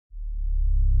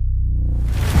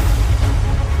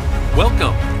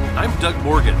Welcome. I'm Doug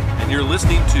Morgan, and you're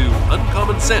listening to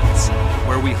Uncommon Sense,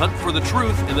 where we hunt for the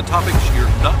truth in the topics you're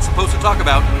not supposed to talk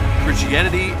about,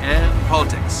 Christianity and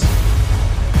politics.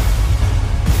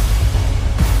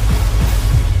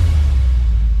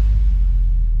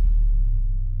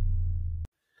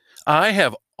 I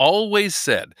have always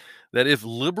said that if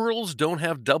liberals don't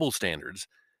have double standards,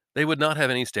 they would not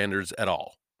have any standards at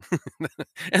all.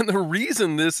 And the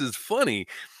reason this is funny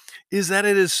is that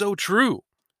it is so true.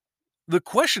 The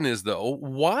question is, though,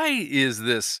 why is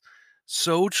this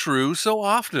so true so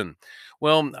often?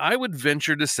 Well, I would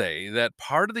venture to say that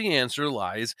part of the answer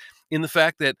lies in the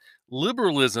fact that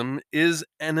liberalism is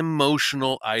an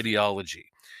emotional ideology.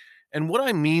 And what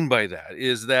I mean by that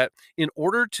is that in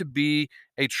order to be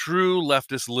a true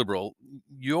leftist liberal,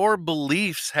 your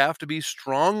beliefs have to be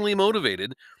strongly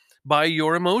motivated by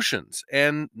your emotions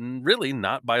and really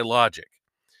not by logic.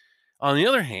 On the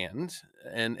other hand,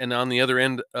 and on the other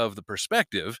end of the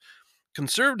perspective,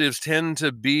 conservatives tend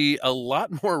to be a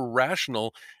lot more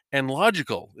rational and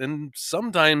logical, and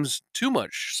sometimes too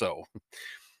much so.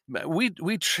 We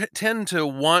tend to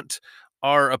want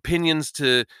our opinions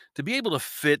to be able to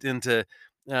fit into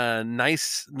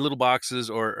nice little boxes,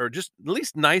 or just at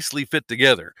least nicely fit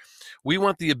together. We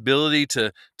want the ability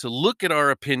to look at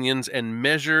our opinions and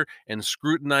measure and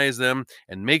scrutinize them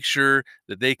and make sure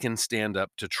that they can stand up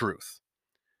to truth.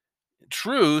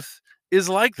 Truth is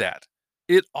like that.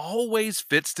 It always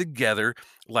fits together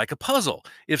like a puzzle.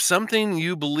 If something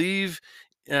you believe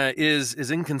is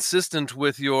inconsistent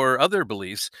with your other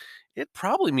beliefs, it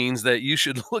probably means that you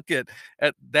should look at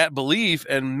that belief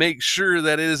and make sure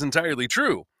that it is entirely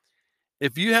true.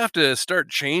 If you have to start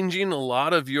changing a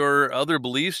lot of your other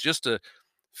beliefs just to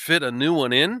fit a new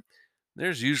one in,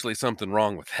 there's usually something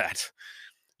wrong with that.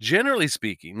 Generally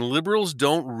speaking, liberals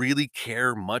don't really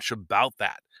care much about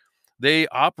that. They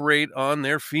operate on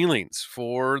their feelings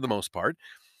for the most part.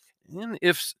 And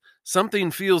if something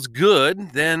feels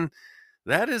good, then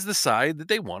that is the side that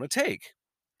they want to take.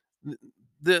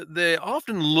 They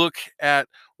often look at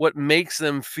what makes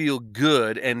them feel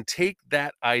good and take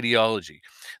that ideology.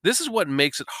 This is what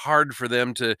makes it hard for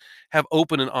them to have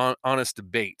open and honest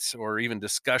debates or even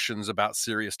discussions about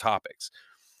serious topics.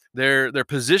 Their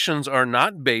positions are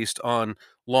not based on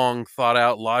long thought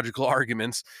out logical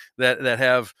arguments that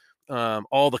have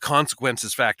all the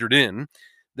consequences factored in.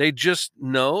 They just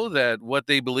know that what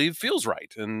they believe feels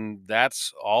right, and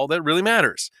that's all that really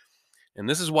matters. And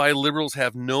this is why liberals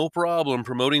have no problem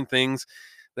promoting things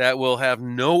that will have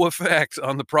no effect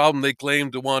on the problem they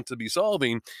claim to want to be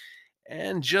solving,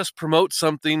 and just promote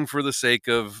something for the sake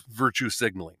of virtue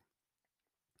signaling.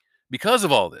 Because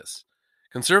of all this,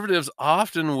 conservatives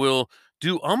often will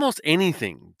do almost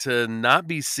anything to not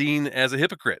be seen as a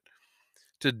hypocrite,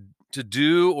 to to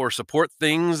do or support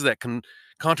things that can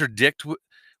contradict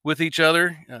with each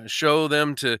other, show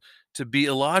them to be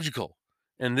illogical.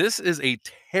 And this is a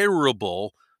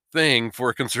terrible thing for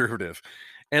a conservative,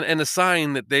 and a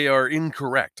sign that they are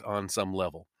incorrect on some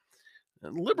level.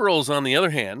 And liberals, on the other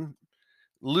hand,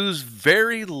 lose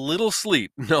very little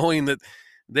sleep knowing that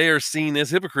they are seen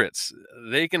as hypocrites.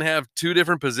 They can have two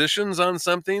different positions on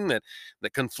something that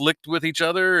conflict with each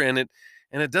other, and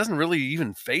it doesn't really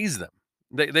even faze them.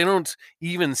 They don't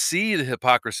even see the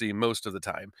hypocrisy most of the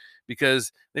time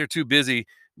because they're too busy,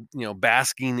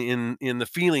 basking in the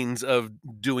feelings of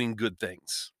doing good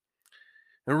things.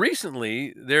 And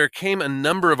recently, there came a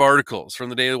number of articles from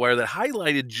the Daily Wire that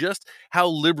highlighted just how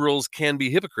liberals can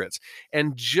be hypocrites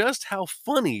and just how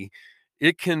funny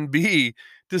it can be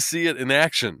to see it in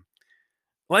action.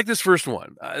 Like this first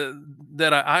one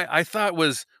that I thought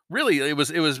was really it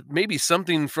was maybe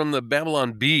something from the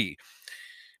Babylon Bee,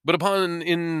 but upon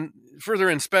in further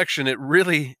inspection, it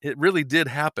really did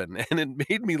happen, and it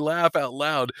made me laugh out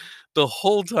loud the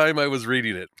whole time I was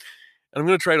reading it. And I'm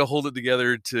going to try to hold it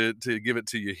together to give it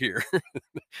to you here.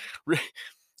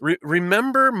 Re-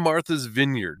 Remember Martha's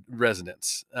Vineyard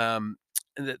residents, and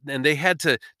they had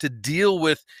to deal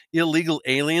with illegal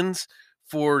aliens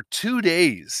for 2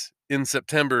 days in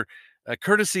September,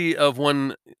 courtesy of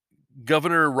one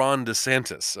Governor Ron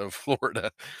DeSantis of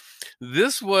Florida.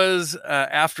 This was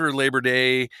after Labor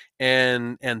Day,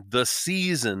 and the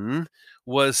season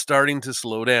was starting to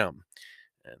slow down.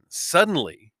 And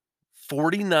suddenly,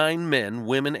 49 men,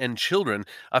 women, and children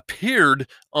appeared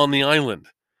on the island.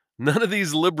 None of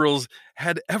these liberals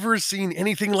had ever seen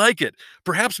anything like it,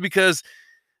 perhaps because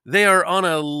they are on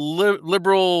a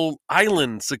liberal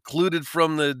island secluded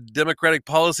from the democratic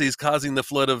policies causing the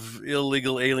flood of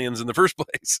illegal aliens in the first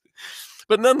place.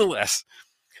 But nonetheless,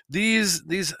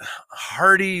 these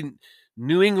hardy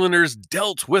New Englanders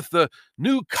dealt with the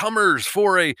newcomers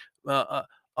for a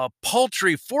a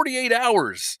paltry 48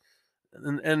 hours.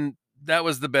 And that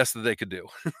was the best that they could do.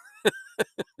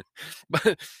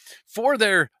 But for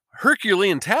their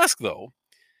Herculean task, though,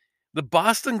 the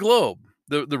Boston Globe,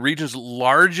 the region's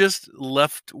largest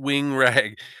left wing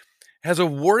rag, has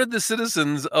awarded the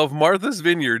citizens of Martha's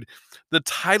Vineyard the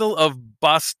title of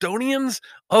Bostonians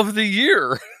of the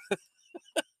Year.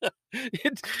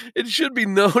 It, it should be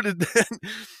noted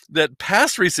that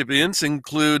past recipients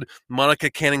include Monica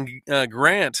Cannon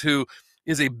Grant, who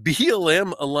is a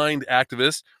BLM aligned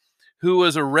activist who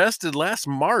was arrested last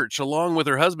March along with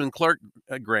her husband, Clark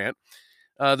Grant.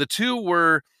 The two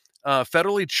were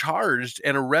federally charged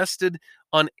and arrested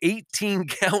on 18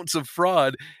 counts of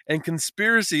fraud and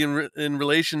conspiracy in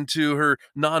relation to her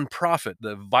nonprofit,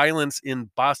 the Violence in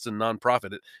Boston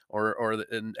nonprofit,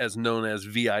 as known as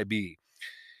VIB.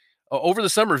 Over the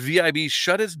summer, VIB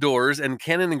shut its doors and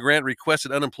Cannon and Grant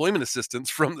requested unemployment assistance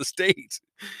from the state.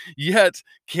 Yet,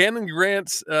 Cannon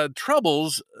Grant's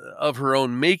troubles of her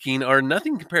own making are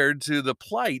nothing compared to the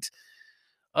plight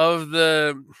of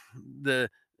the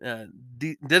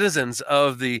denizens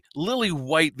of the lily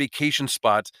white vacation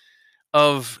spot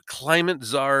of climate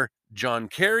czar John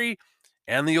Kerry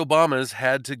and the Obamas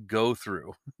had to go through.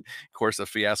 Of course, a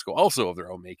fiasco also of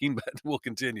their own making, but we'll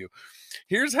continue.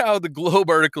 Here's how the Globe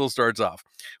article starts off,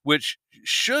 which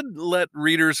should let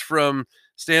readers from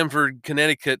Stamford,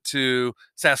 Connecticut to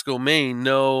Sasko, Maine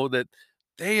know that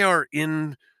they are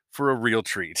in for a real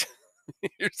treat.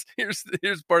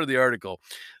 Here's part of the article.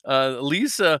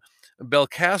 Lisa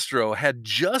Belcastro had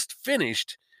just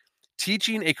finished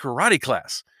teaching a karate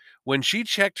class when she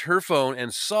checked her phone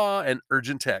and saw an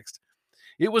urgent text.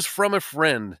 It was from a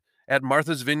friend at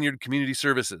Martha's Vineyard Community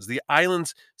Services, the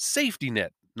island's safety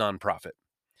net nonprofit.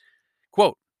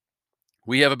 Quote,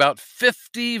 "We have about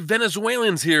 50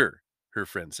 Venezuelans here," her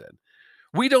friend said.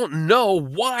 "We don't know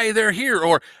why they're here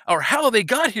or how they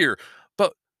got here,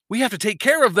 but we have to take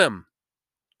care of them."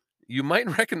 You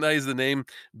might recognize the name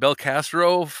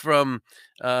Belcastro from,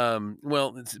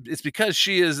 well, it's because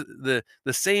she is the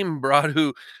same broad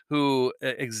who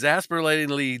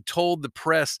exasperatingly told the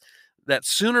press that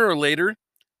sooner or later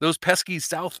those pesky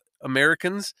South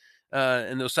Americans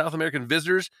and those South American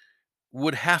visitors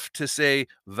would have to say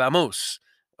vamos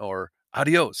or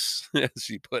adios, as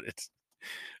she put it.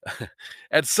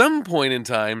 At some point in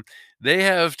time, they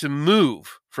have to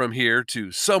move from here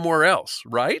to somewhere else,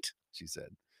 right? She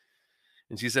said.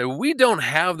 And she said, "We don't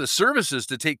have the services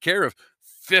to take care of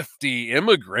 50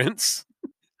 immigrants,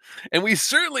 and we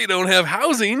certainly don't have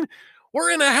housing.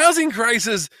 We're in a housing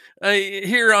crisis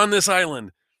here on this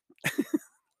island."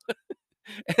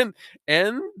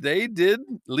 And they did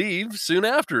leave soon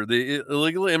after. The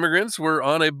illegal immigrants were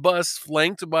on a bus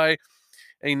flanked by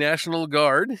a National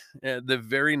Guard the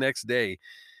very next day.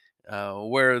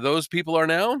 Where those people are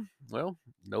now, well,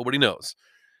 nobody knows.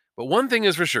 But one thing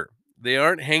is for sure. They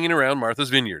aren't hanging around Martha's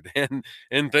Vineyard,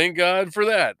 and thank God for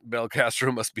that.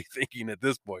 Belcastro must be thinking at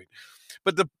this point.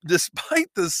 But despite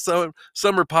the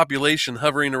summer population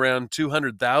hovering around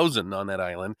 200,000 on that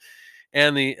island,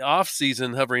 and the off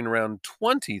season hovering around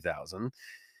 20,000,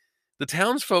 the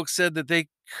townsfolk said that they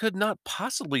could not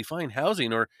possibly find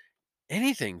housing or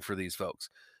anything for these folks.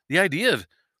 The idea of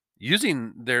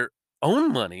using their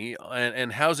own money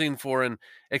and housing for an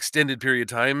extended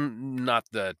period of time, not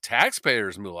the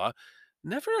taxpayers' moolah,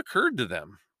 never occurred to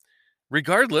them.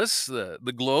 Regardless, the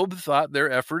Globe thought their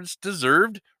efforts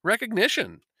deserved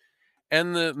recognition.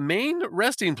 And the main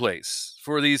resting place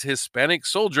for these Hispanic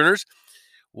sojourners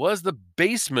was the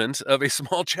basement of a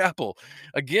small chapel.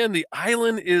 Again, the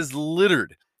island is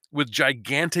littered with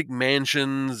gigantic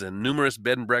mansions and numerous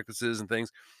bed and breakfasts and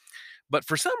things. But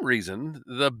for some reason,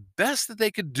 the best that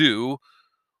they could do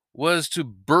was to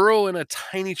burrow in a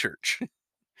tiny church.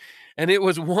 And it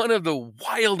was one of the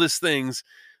wildest things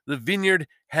the vineyard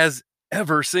has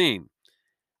ever seen.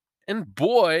 And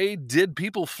boy, did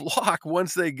people flock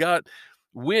once they got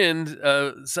wind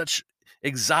such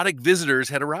exotic visitors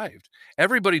had arrived.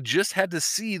 Everybody just had to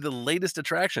see the latest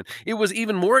attraction. It was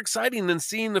even more exciting than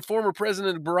seeing the former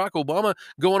President Barack Obama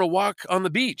go on a walk on the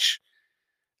beach.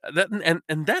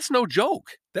 And that's no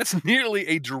joke. That's nearly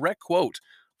a direct quote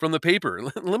from the paper.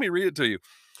 Let me read it to you.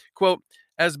 Quote,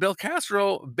 "As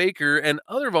Belcastro, Baker, and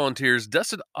other volunteers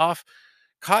dusted off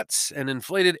cots and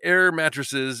inflated air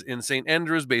mattresses in St.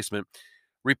 Andrew's basement,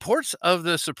 reports of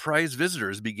the surprise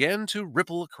visitors began to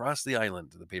ripple across the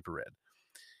island," the paper read.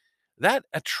 That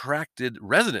attracted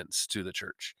residents to the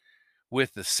church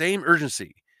with the same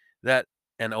urgency that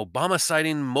an Obama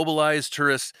sighting mobilized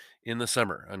tourists in the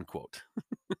summer, unquote.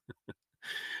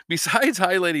 Besides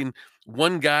highlighting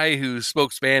one guy who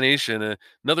spoke Spanish and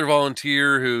another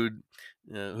volunteer who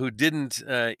who didn't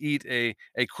eat a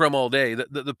crumb all day.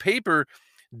 The paper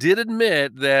did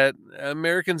admit that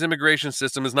Americans' immigration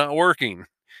system is not working.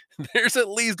 There's at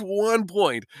least one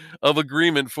point of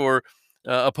agreement for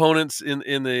opponents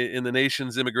in the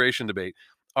nation's immigration debate.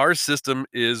 Our system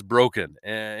is broken,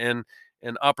 and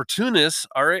opportunists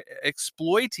are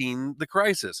exploiting the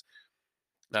crisis.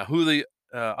 Now, who the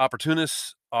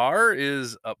opportunists are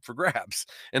is up for grabs,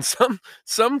 and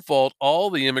some fault all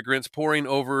the immigrants pouring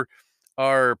over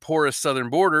our porous southern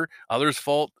border. Others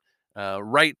fault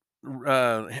hard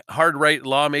right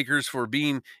lawmakers for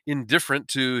being indifferent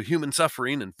to human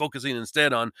suffering and focusing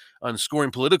instead on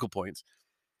scoring political points.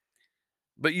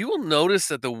 But you will notice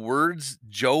that the words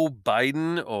Joe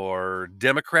Biden or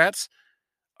Democrats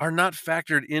are not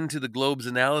factored into the Globe's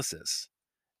analysis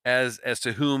as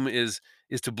to whom is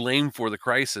to blame for the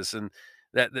crisis, and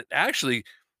that actually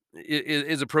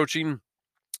is approaching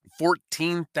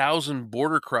 14,000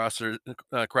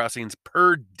 crossings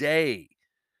per day.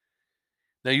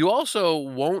 Now, you also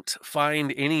won't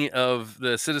find any of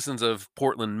the citizens of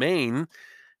Portland, Maine,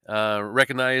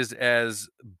 recognized as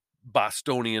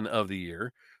Bostonian of the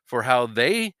Year for how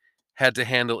they had to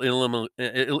handle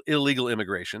illegal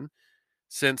immigration.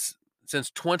 Since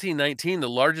 2019, the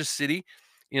largest city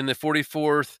in the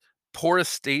 44th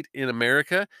poorest state in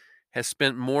America has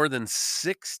spent more than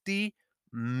 $60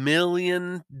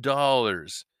 million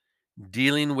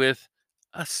dealing with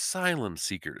asylum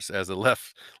seekers, as the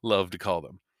left love to call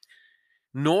them.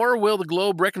 Nor will the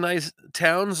Globe recognize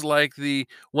towns like the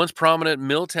once prominent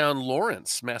Milltown,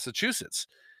 Lawrence, Massachusetts,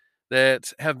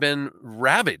 that have been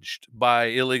ravaged by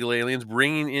illegal aliens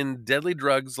bringing in deadly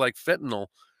drugs like fentanyl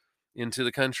into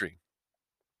the country.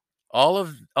 All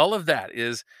of that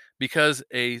is because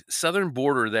a southern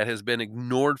border that has been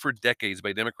ignored for decades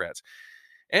by Democrats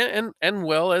and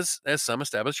well as some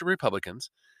established Republicans.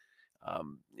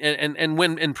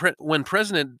 When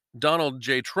President Donald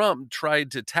J. Trump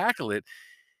tried to tackle it,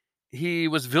 he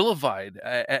was vilified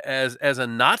as a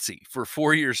Nazi for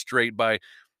 4 years straight by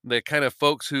the kind of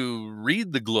folks who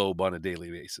read the Globe on a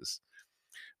daily basis.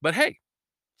 But hey,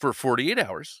 for 48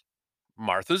 hours,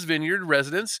 Martha's Vineyard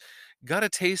residents got a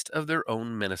taste of their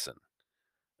own medicine.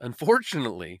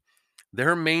 Unfortunately,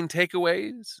 their main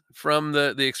takeaways from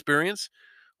the experience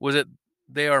was that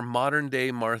they are modern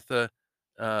day Mother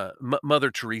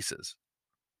Teresa's.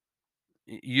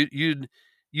 You'd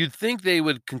think they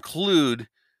would conclude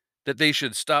that they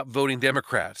should stop voting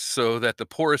Democrats so that the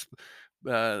poorest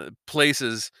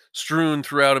places strewn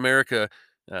throughout America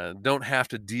don't have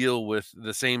to deal with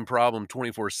the same problem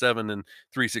 24/7 and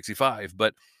 365.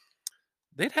 But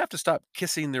they'd have to stop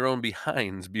kissing their own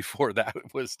behinds before that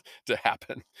was to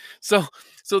happen. So,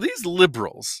 so these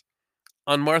liberals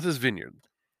on Martha's Vineyard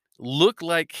look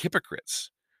like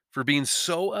hypocrites for being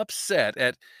so upset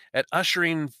at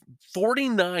ushering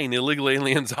 49 illegal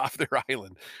aliens off their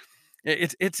island.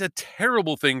 It's a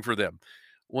terrible thing for them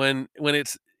when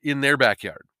it's in their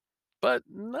backyard, but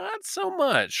not so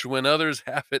much when others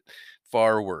have it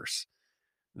far worse.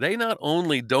 They not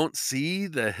only don't see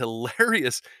the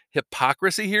hilarious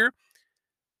hypocrisy here,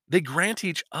 they grant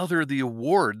each other the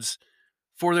awards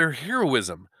for their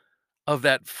heroism of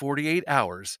that 48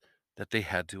 hours that they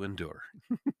had to endure.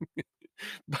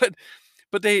 But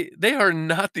but they are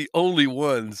not the only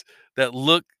ones that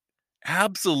look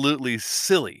absolutely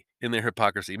silly in their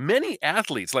hypocrisy. Many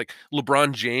athletes like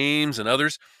LeBron James and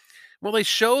others, well, they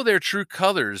show their true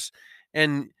colors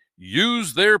and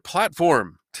use their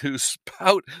platform to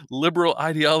spout liberal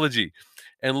ideology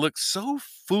and look so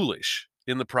foolish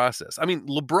in the process. I mean,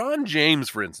 LeBron James,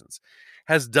 for instance,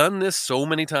 has done this so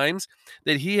many times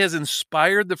that he has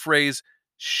inspired the phrase,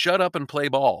 shut up and play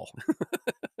ball.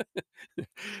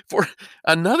 For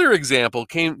another example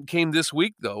came this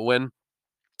week though when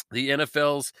the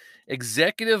NFL's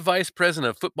executive vice president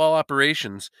of football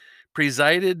operations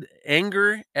presided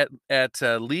anger at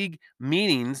league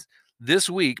meetings this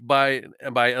week by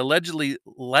allegedly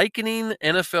likening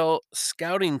NFL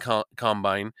scouting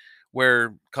combine,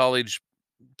 where college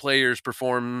players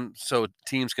perform so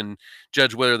teams can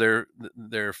judge whether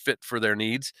they're fit for their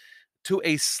needs, to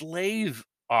a slave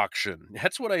auction.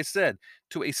 That's what I said,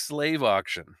 to a slave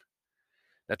auction.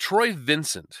 Now, Troy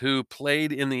Vincent, who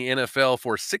played in the NFL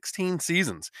for 16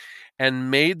 seasons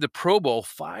and made the Pro Bowl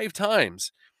 5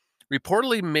 times,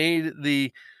 reportedly made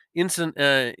the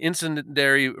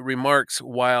incendiary remarks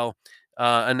while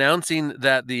announcing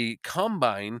that the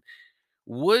combine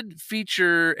would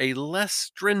feature a less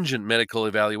stringent medical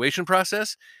evaluation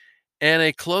process and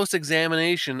a close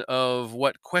examination of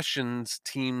what questions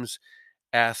teams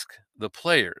ask the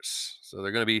players. So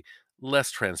they're going to be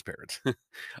less transparent.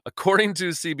 According to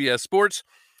CBS Sports,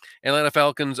 Atlanta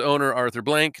Falcons owner Arthur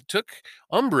Blank took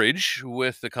umbrage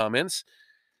with the comments,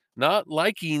 not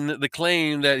liking the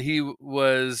claim that he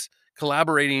was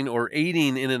collaborating or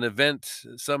aiding in an event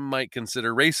some might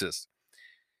consider racist.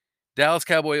 Dallas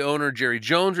Cowboy owner Jerry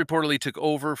Jones reportedly took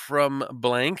over from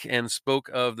Blank and spoke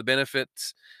of the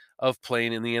benefits of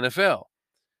playing in the NFL.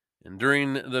 And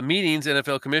during the meetings,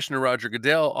 NFL Commissioner Roger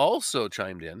Goodell also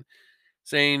chimed in,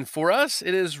 saying, "For us,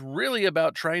 it is really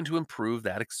about trying to improve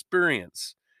that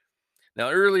experience."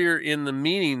 Now, earlier in the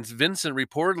meetings, Vincent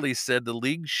reportedly said the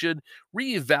league should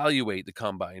reevaluate the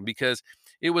combine because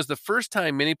it was the first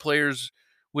time many players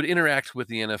would interact with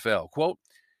the NFL. Quote,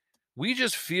 "We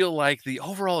just feel like the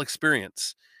overall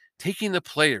experience, taking the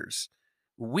players,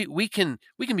 we can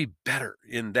be better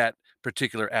in that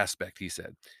particular aspect," he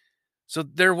said. So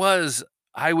there was,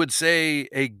 I would say,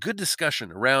 a good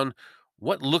discussion around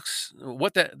what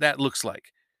that looks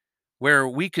like, where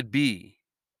we could be,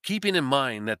 keeping in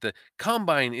mind that the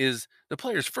combine is the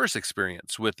player's first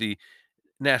experience with the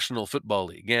National Football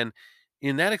League. And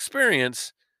in that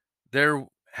experience, there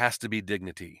has to be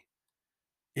dignity.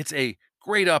 It's a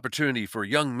great opportunity for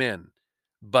young men,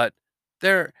 but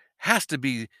there has to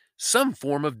be some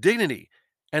form of dignity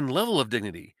and level of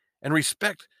dignity and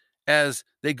respect as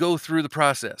they go through the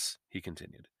process, he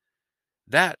continued.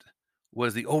 That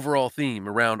was the overall theme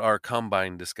around our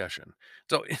combine discussion.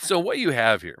 So what you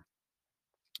have here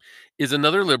is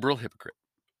another liberal hypocrite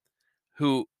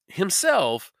who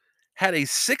himself had a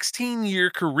 16-year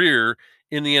career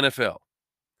in the NFL,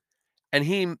 and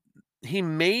he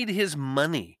made his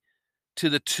money to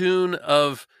the tune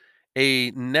of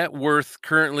a net worth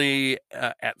currently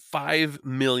at $5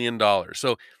 million.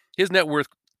 So his net worth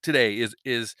today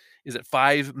is at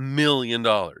 $5 million.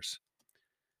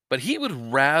 But he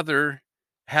would rather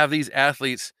have these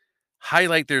athletes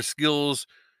highlight their skills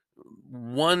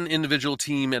one individual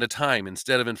team at a time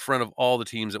instead of in front of all the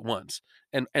teams at once.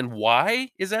 And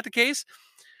why is that the case?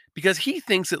 Because he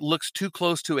thinks it looks too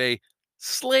close to a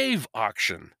slave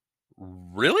auction.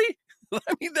 Really?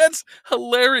 I mean, that's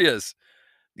hilarious.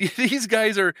 These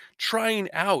guys are trying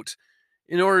out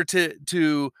in order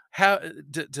to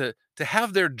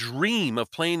have their dream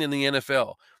of playing in the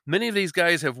NFL. Many of these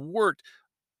guys have worked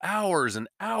hours and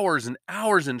hours and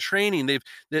hours in training.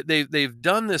 They've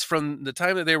done this from the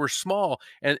time that they were small,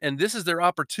 and this is their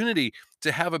opportunity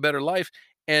to have a better life.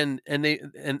 And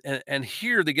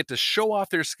here they get to show off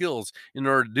their skills in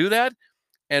order to do that.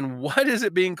 And what is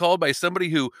it being called by somebody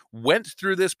who went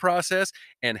through this process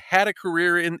and had a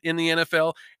career in the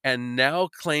NFL and now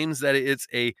claims that it's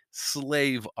a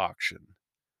slave auction?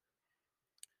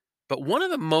 But one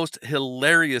of the most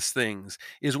hilarious things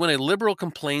is when a liberal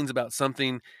complains about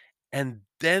something and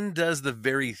then does the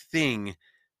very thing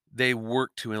they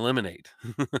work to eliminate.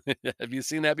 Have you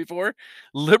seen that before?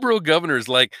 Liberal governors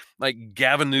like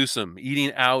Gavin Newsom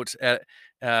eating out at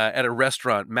a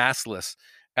restaurant maskless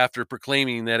after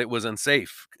proclaiming that it was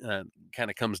unsafe, kind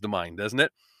of comes to mind, doesn't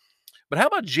it? But how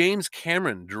about James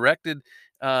Cameron directed?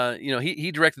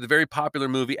 He directed the very popular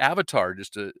movie Avatar.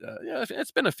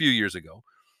 It's been a few years ago,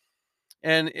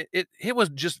 and it was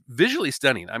just visually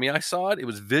stunning. I mean, I saw it; it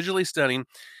was visually stunning,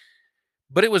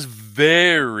 but it was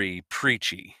very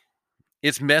preachy.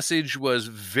 Its message was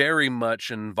very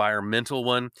much an environmental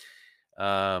one.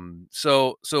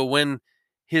 So when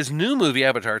his new movie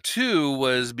Avatar 2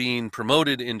 was being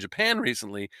promoted in Japan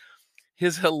recently,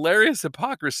 his hilarious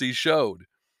hypocrisy showed.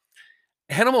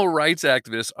 Animal rights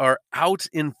activists are out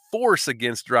in force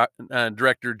against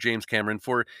director James Cameron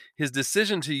for his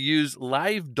decision to use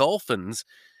live dolphins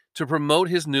to promote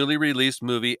his newly released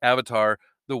movie Avatar: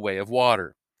 The Way of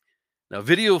Water. Now,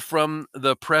 video from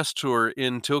the press tour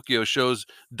in Tokyo shows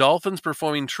dolphins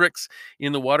performing tricks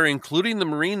in the water, including the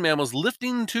marine mammals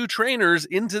lifting two trainers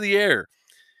into the air.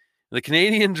 The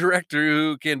Canadian director,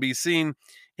 who can be seen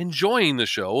enjoying the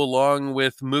show along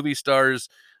with movie stars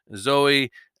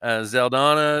Zoe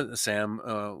Saldana, Sam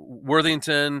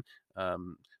Worthington,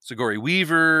 Sigourney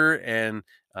Weaver, and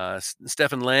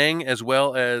Stephen Lang, as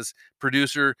well as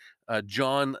producer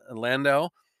John Landau.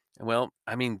 Well,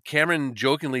 I mean, Cameron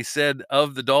jokingly said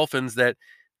of the Dolphins that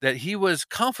he was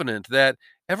confident that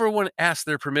everyone asked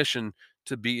their permission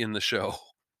to be in the show.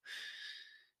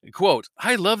 Quote,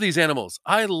 "I love these animals.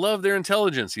 I love their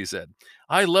intelligence," he said.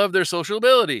 "I love their social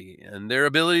ability and their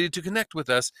ability to connect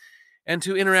with us and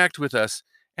to interact with us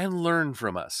and learn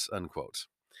from us," unquote.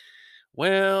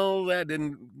 Well, that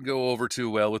didn't go over too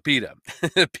well with PETA.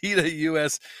 PETA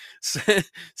U.S.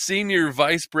 Senior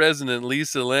Vice President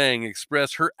Lisa Lang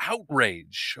expressed her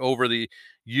outrage over the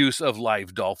use of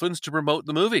live dolphins to promote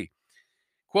the movie.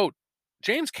 Quote,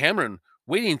 "James Cameron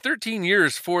waiting 13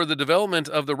 years for the development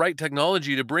of the right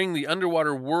technology to bring the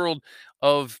underwater world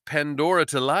of Pandora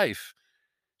to life,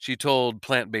 she told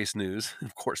Plant Based News.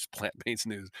 Of course, Plant Based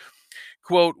News.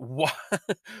 Quote,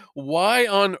 why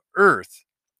on earth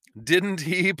didn't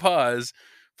he pause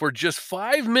for just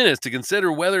 5 minutes to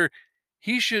consider whether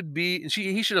he should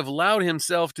have allowed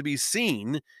himself to be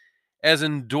seen as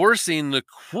endorsing the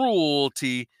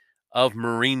cruelty of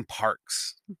marine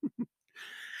parks?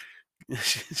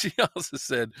 She also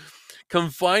said,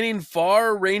 confining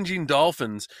far ranging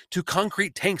dolphins to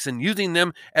concrete tanks and using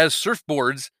them as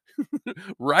surfboards,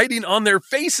 riding on their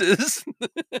faces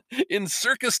in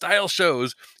circus style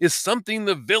shows is something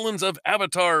the villains of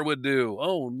Avatar would do.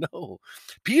 Oh no.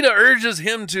 PETA urges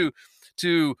him to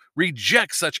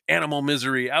reject such animal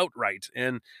misery outright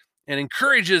and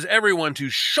encourages everyone to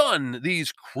shun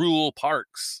these cruel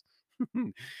parks.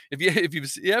 If you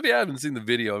haven't seen the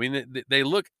video, I mean they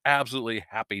look absolutely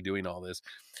happy doing all this.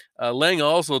 Lang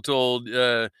also told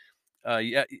Yahoo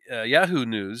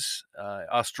News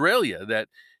Australia that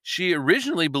she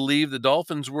originally believed the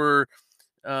dolphins were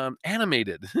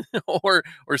animated or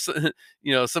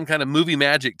some kind of movie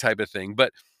magic type of thing,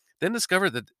 but then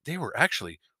discovered that they were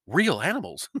actually real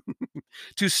animals.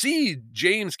 To see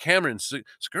James Cameron,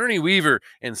 Sigourney Weaver,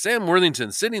 and Sam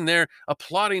Worthington sitting there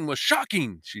applauding was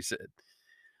shocking, she said.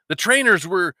 The trainers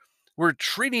were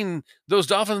treating those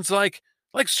dolphins like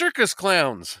circus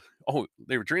clowns. Oh,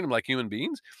 they were treating them like human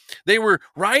beings? They were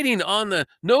riding on the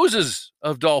noses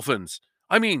of dolphins.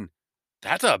 I mean,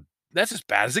 that's a that's as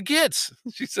bad as it gets,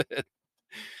 she said.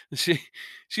 She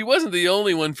she wasn't the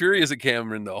only one furious at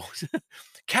Cameron, though.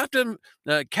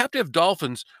 Captive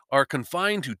dolphins are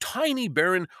confined to tiny,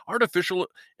 barren, artificial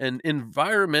and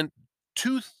environment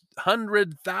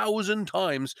 200,000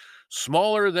 times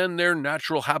smaller than their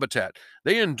natural habitat.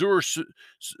 They endure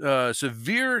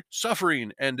severe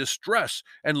suffering and distress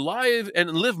and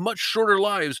live much shorter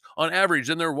lives on average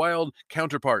than their wild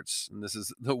counterparts. And this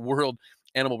is the World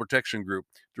Animal Protection Group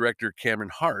director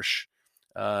Cameron Harsh,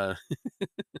 uh,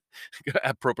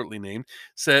 appropriately named,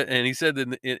 said, and he said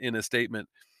in a statement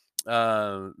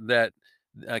that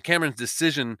Cameron's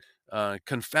decision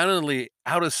confoundedly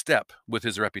out of step with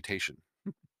his reputation.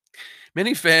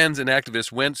 Many fans and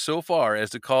activists went so far as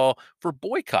to call for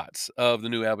boycotts of the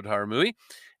new Avatar movie,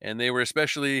 and they were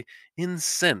especially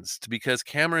incensed because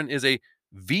Cameron is a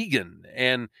vegan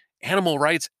and animal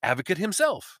rights advocate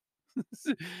himself.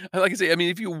 Like I say, I mean,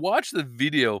 if you watch the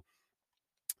video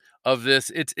of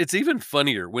this, it's even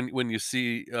funnier when you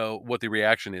see what the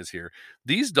reaction is here.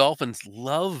 These dolphins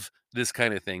love this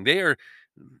kind of thing. They are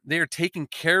taken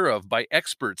care of by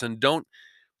experts and don't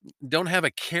have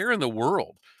a care in the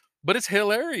world. But it's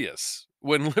hilarious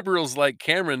when liberals like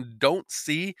Cameron don't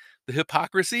see the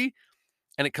hypocrisy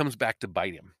and it comes back to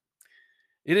bite him.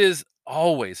 It is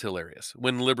always hilarious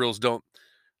when liberals don't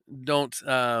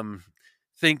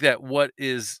think that what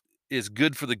is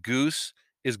good for the goose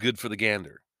is good for the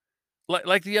gander.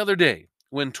 Like the other day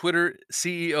when Twitter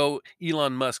CEO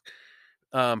Elon Musk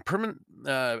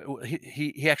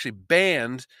he actually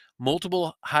banned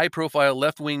multiple high-profile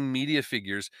left-wing media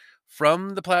figures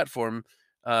from the platform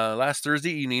last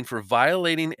Thursday evening for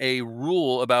violating a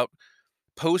rule about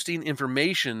posting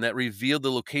information that revealed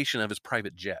the location of his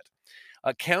private jet.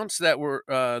 Accounts that were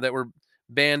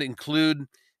banned include,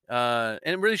 and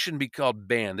it really shouldn't be called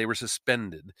banned; they were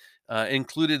suspended.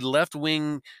 Included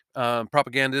left-wing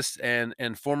propagandists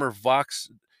and former Vox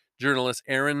journalist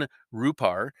Aaron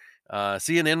Rupar,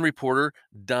 CNN reporter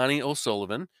Donnie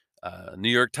O'Sullivan, New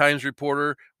York Times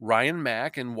reporter Ryan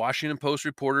Mack, and Washington Post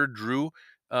reporter Drew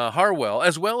Harwell,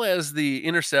 as well as the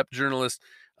Intercept journalist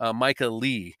Micah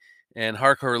Lee and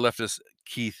hardcore leftist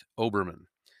Keith Oberman.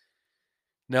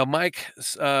 Now, Mike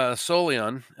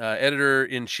Solion, editor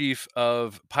in chief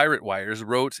of Pirate Wires,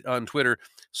 wrote on Twitter,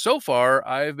 so far,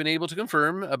 I've been able to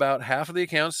confirm about half of the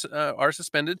accounts are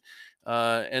suspended,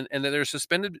 and that they're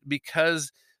suspended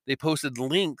because they posted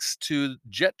links to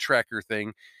Jet Tracker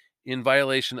thing in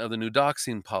violation of the new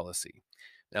doxing policy.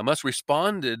 Now, Musk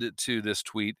responded to this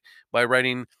tweet by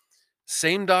writing,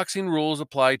 same doxing rules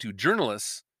apply to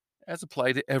journalists as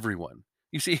apply to everyone.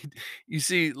 You see, you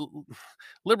see,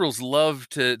 liberals love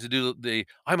to do the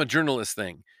 "I'm a journalist"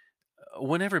 thing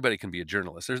when everybody can be a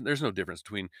journalist. There's no difference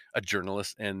between a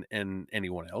journalist and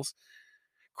anyone else.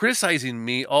 Criticizing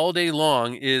me all day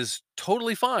long is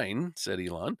totally fine, said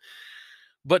Elon,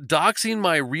 but doxing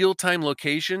my real-time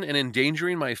location and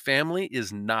endangering my family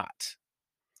is not.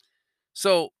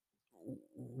 So,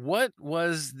 what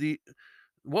was the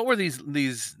what were these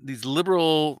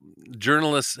liberal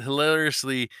journalists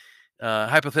hilariously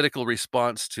hypothetical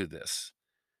response to this?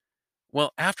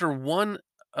 Well, after one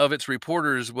of its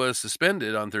reporters was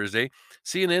suspended on Thursday,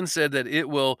 CNN said that it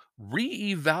will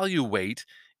reevaluate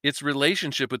its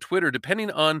relationship with Twitter depending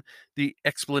on the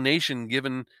explanation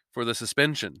given for the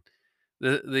suspension.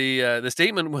 The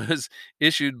statement was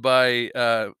issued by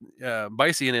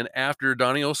CNN after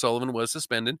Donnie O'Sullivan was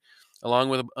suspended, along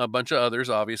with a bunch of others,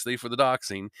 obviously for the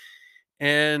doxing,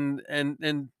 and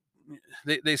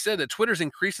they said that Twitter's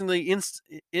increasingly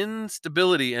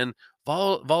instability and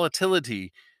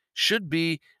volatility should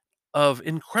be of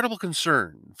incredible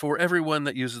concern for everyone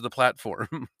that uses the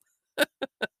platform.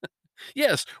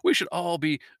 Yes, we should all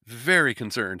be very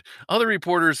concerned. Other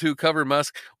reporters who cover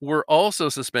Musk were also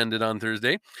suspended on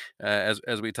Thursday,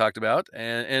 as we talked about,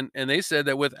 and they said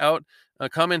that without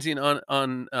commenting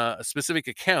on specific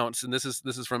accounts, and this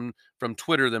is from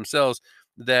Twitter themselves,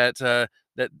 that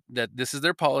that this is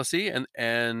their policy,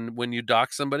 and when you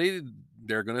dox somebody,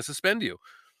 they're going to suspend you.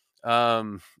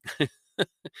 Um,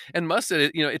 and Musk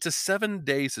said it's a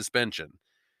 7-day suspension.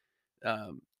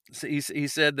 Um, so he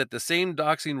said that the same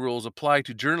doxing rules apply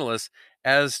to journalists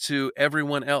as to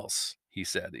everyone else, he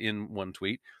said in one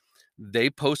tweet. They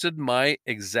posted my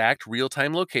exact real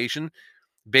time location,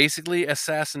 basically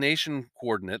assassination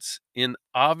coordinates, in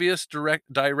obvious direct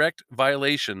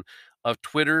violation of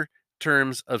Twitter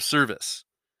terms of service.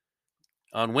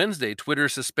 On Wednesday, Twitter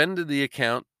suspended the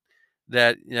account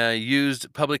that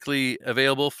used publicly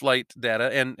available flight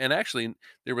data, and actually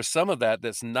there was some of that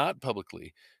that's not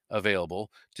publicly available,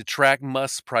 to track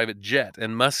Musk's private jet.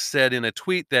 And Musk said in a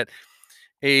tweet that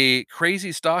a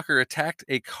crazy stalker attacked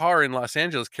a car in Los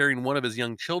Angeles carrying one of his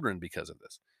young children because of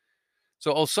this.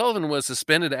 So O'Sullivan was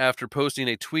suspended after posting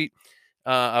a tweet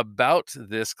about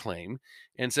this claim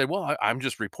and said, "Well, I'm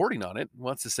just reporting on it."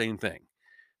 Well, it's the same thing.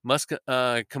 Musk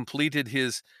completed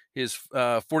his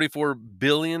 $44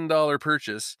 billion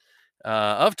purchase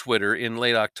of Twitter in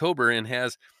late October and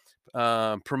has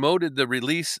promoted the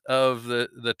release of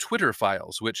the Twitter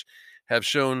files, which have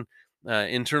shown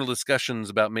internal discussions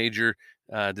about major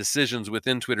decisions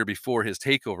within Twitter before his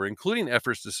takeover, including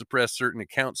efforts to suppress certain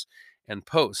accounts and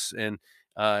posts. And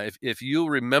if you'll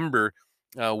remember,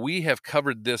 we have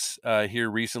covered this here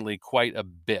recently quite a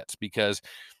bit because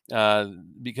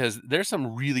there's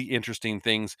some really interesting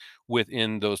things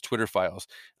within those Twitter files.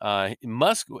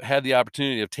 Musk had the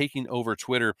opportunity of taking over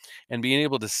Twitter and being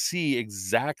able to see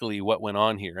exactly what went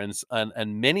on here,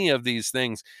 and many of these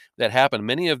things that happened,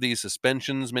 many of these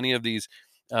suspensions, many of these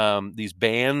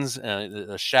bans,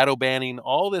 the shadow banning,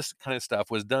 all this kind of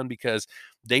stuff was done because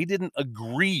they didn't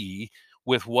agree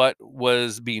with what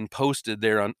was being posted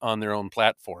there on their own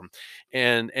platform,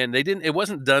 and they didn't. It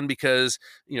wasn't done because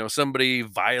somebody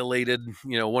violated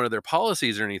one of their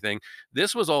policies or anything.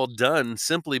 This was all done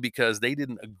simply because they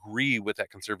didn't agree with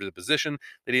that conservative position.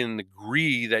 They didn't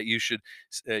agree that you should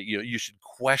you should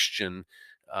question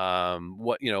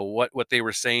what they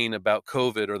were saying about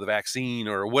COVID or the vaccine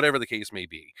or whatever the case may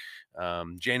be,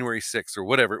 January 6th or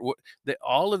whatever.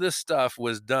 All of this stuff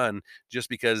was done just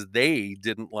because they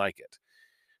didn't like it.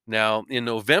 Now, in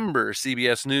November,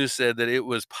 CBS News said that it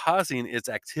was pausing its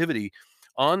activity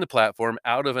on the platform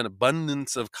out of an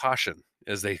abundance of caution,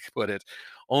 as they put it,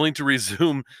 only to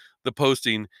resume the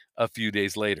posting a few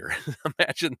days later.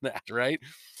 Imagine that, right?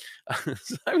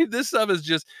 I mean, this stuff is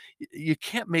just, you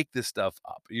can't make this stuff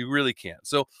up. You really can't.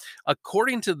 So,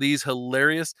 according to these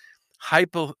hilarious,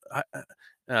 just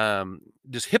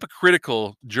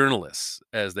hypocritical journalists,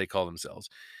 as they call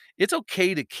themselves, it's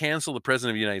okay to cancel the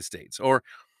president of the United States or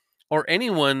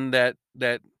anyone that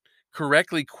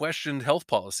correctly questioned health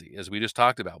policy, as we just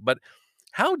talked about. But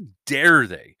how dare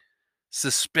they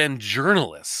suspend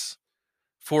journalists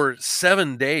for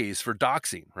 7 days for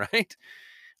doxing, right?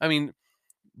 I mean,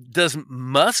 does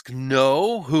Musk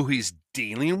know who he's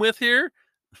dealing with here?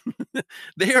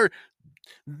 they are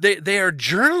they are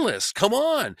journalists. Come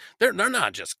on. They're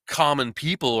not just common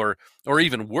people or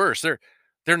even worse. They're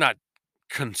not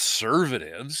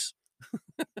conservatives.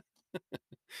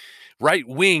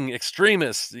 Right-wing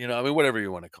extremists, I mean, whatever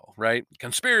you want to call, right?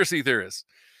 Conspiracy theorists.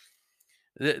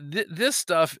 This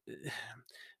stuff,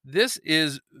 this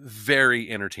is very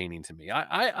entertaining to me.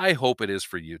 I hope it is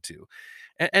for you too.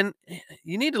 And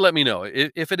you need to let me know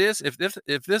if it is, if this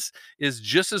is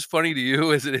just as funny to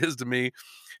you as it is to me,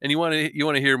 and you want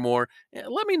to hear more.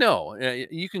 Let me know.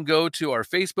 You can go to our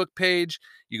Facebook page.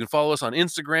 You can follow us on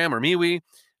Instagram or MeWe,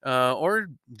 or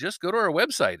just go to our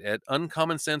website at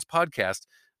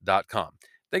uncommonsensepodcast.com.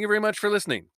 Thank you very much for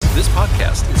listening. This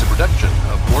podcast is a production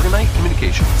of Morganite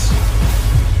Communications.